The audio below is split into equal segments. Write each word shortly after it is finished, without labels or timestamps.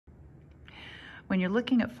When you're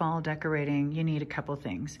looking at fall decorating, you need a couple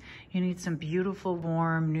things. You need some beautiful,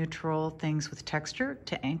 warm, neutral things with texture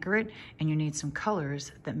to anchor it, and you need some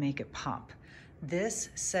colors that make it pop. This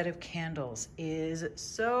set of candles is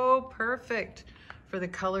so perfect for the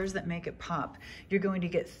colors that make it pop. You're going to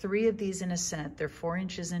get 3 of these in a set. They're 4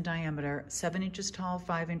 inches in diameter, 7 inches tall,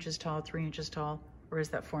 5 inches tall, 3 inches tall, or is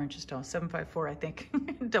that 4 inches tall? 754, I think.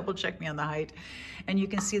 Double check me on the height. And you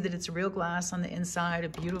can see that it's real glass on the inside, a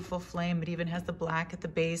beautiful flame. It even has the black at the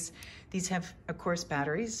base. These have, of course,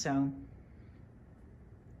 batteries, so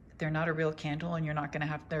they're not a real candle, and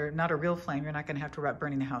they're not a real flame. You're not gonna have to worry about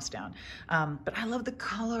burning the house down. But I love the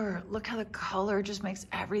color. Look how the color just makes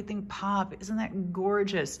everything pop. Isn't that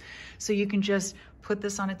gorgeous? So you can just put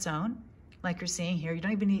this on its own, like you're seeing here. You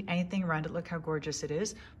don't even need anything around it. Look how gorgeous it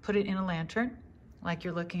is. Put it in a lantern, like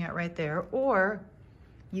you're looking at right there, or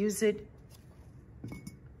use it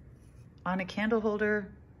on a candle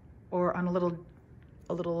holder or on a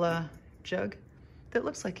little jug that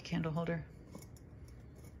looks like a candle holder.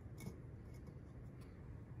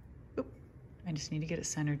 Oop, I just need to get it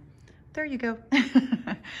centered. There you go.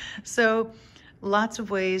 So lots of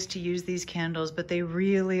ways to use these candles, but they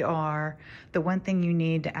really are the one thing you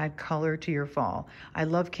need to add color to your fall. I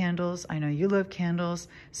love candles. I know you love candles.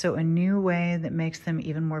 So a new way that makes them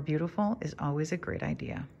even more beautiful is always a great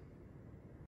idea.